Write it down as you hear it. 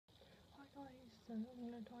so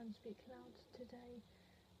I'm going to try and speak loud today,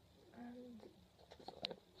 and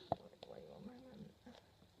wait one moment,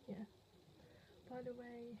 yeah, by the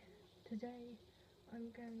way, today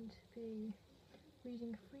I'm going to be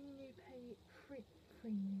reading three new pages,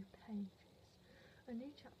 a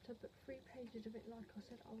new chapter, but 3 pages of it, like I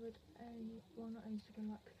said I would not ages ago,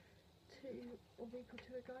 like a week or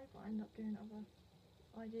two ago, but I ended up doing other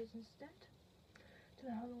ideas instead.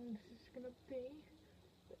 Don't know how long this is going to be,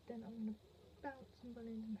 but then I'm going to bounce some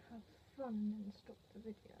balloons and have fun and then stop the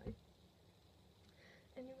video.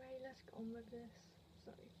 Anyway, let's get on with this.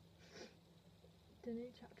 So, the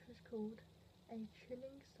new chapter is called A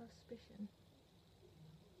Chilling Suspicion.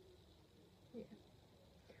 Yeah.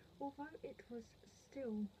 Although it was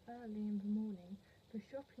still early in the morning, the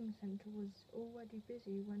shopping centre was already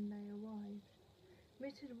busy when they arrived.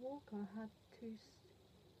 Mrs. Walker had to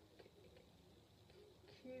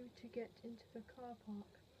queue to get into the car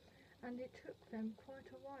park, and it took them quite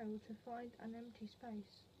a while to find an empty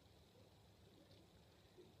space.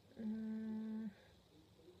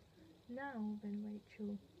 Now then,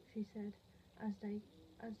 Rachel, she said, as they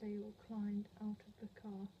all climbed out of the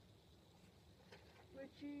car.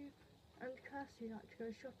 Would you and Kirsty like to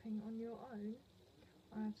go shopping on your own?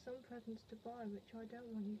 I have some presents to buy which I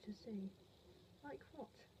don't want you to see. Like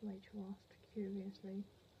what? Rachel asked, curiously.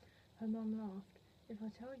 Her mum laughed. If I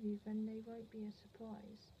tell you, then they won't be a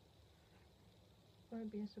surprise.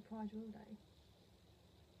 Won't be a surprise, will they?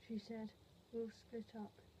 She said, we'll split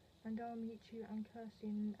up, and I'll meet you and Kirsty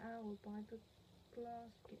in an hour by the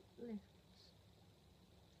glass lifts.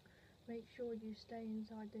 Make sure you stay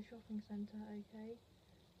inside the shopping centre, okay?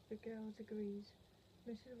 The girls agreed.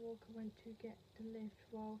 Mrs. Walker went to get the lift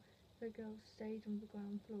while the girls stayed on the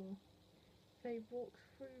ground floor. They walked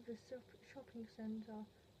through the shopping centre,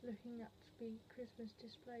 looking at the Christmas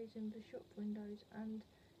displays in the shop windows and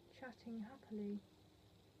chatting happily.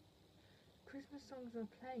 Christmas songs were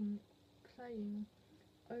playing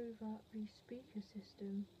over the speaker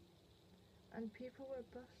system, and people were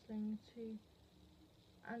bustling to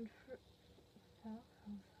and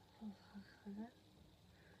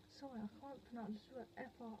sorry, I can't pronounce this word.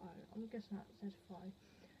 FRO. I'm guessing that says FRO.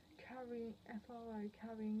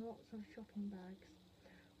 Carrying lots of shopping bags.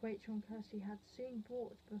 Rachel and Kirsty had soon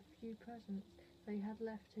bought the few presents they had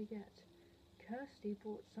left to get. Kirsty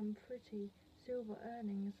bought some pretty silver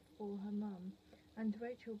earrings for her mum, and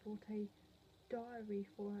Rachel bought a diary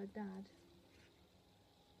for her dad.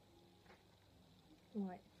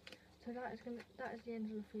 Right, so that is the end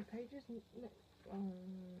of the 3 pages.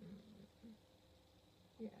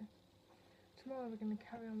 Yeah. Tomorrow we're going to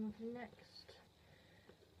carry on with the next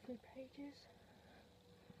 3 pages.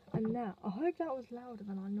 And now, I hope that was louder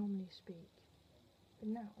than I normally speak. But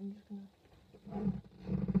now I'm just going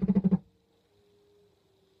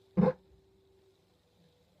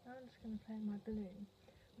to play my balloon.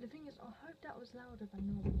 The thing is, I hope that was louder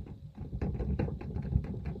than normal.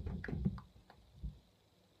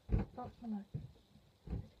 That's my note.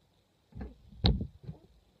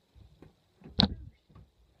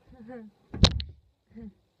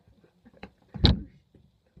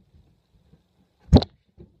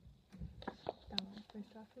 That one's supposed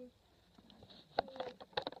to happen.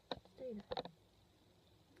 Stay there.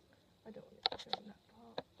 I don't want it to show that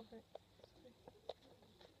part of it. So,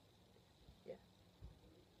 yeah.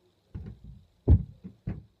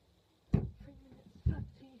 3 minutes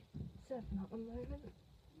 37 at the moment.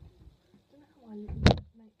 I don't know how I make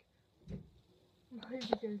my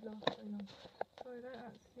videos last so long. So I don't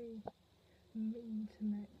actually mean to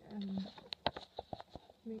make I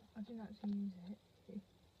didn't actually use it.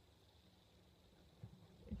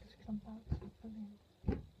 It's just because I'm bouncing from in.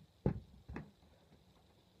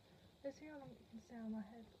 Let's see how long it can stay on my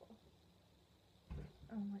head for.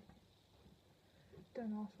 Oh wait.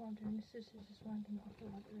 Don't ask why I'm doing this. This is just random. I feel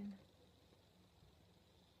like doing.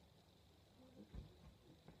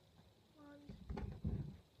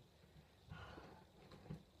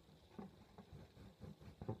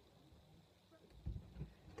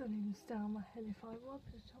 Don't even stay on my head. If I rub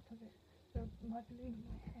the top of it, my balloon on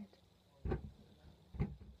my head.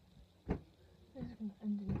 This is going to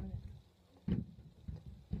end in a minute.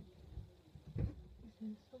 This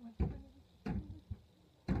is so much fun.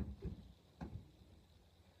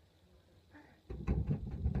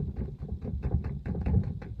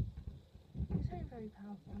 This ain't very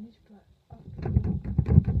powerful. I need to blow it up.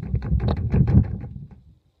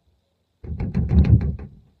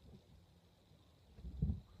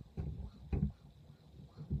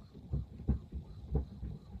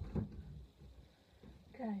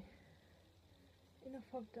 Okay,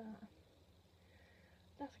 enough of that.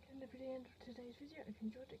 That's going to be the end of today's video. If you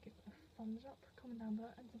enjoyed it, give it a thumbs up, comment down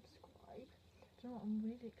below, and subscribe. Do you know what? I'm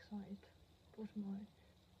really excited for tomorrow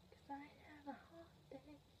because I have a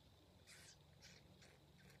holiday.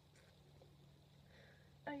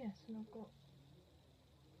 Oh yes, and I've got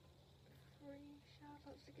 3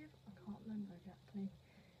 shout-outs to give. I can't remember exactly.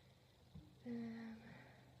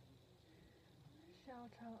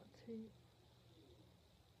 Shout out to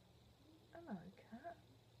hello cat.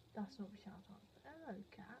 That's not a shout out, but hello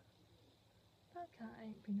cat. That cat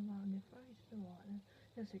ain't been around here for ages. Alright then,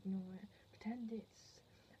 just ignore it. Pretend it's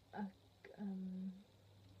a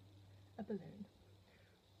balloon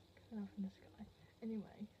coming up in the sky.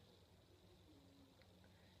 Anyway,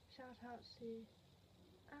 shout outs to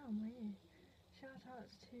my ear. Shout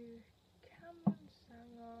outs to Cameron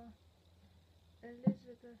Sanger,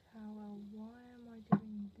 Elizabeth Howell. Why am I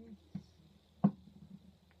doing this?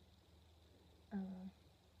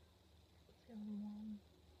 What's the other one?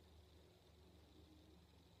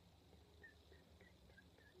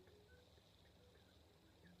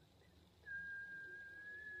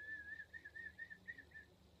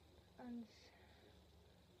 And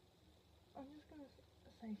I'm just gonna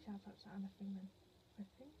say shout out to Anna Freeman. I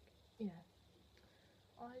think, yeah.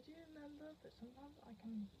 I do remember, but sometimes I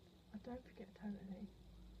don't forget totally.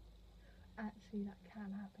 Actually, that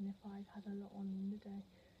can happen if I've had a lot on in the day.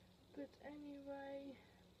 But anyway,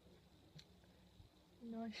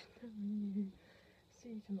 nice knowing you. See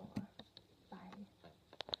you tomorrow. Bye.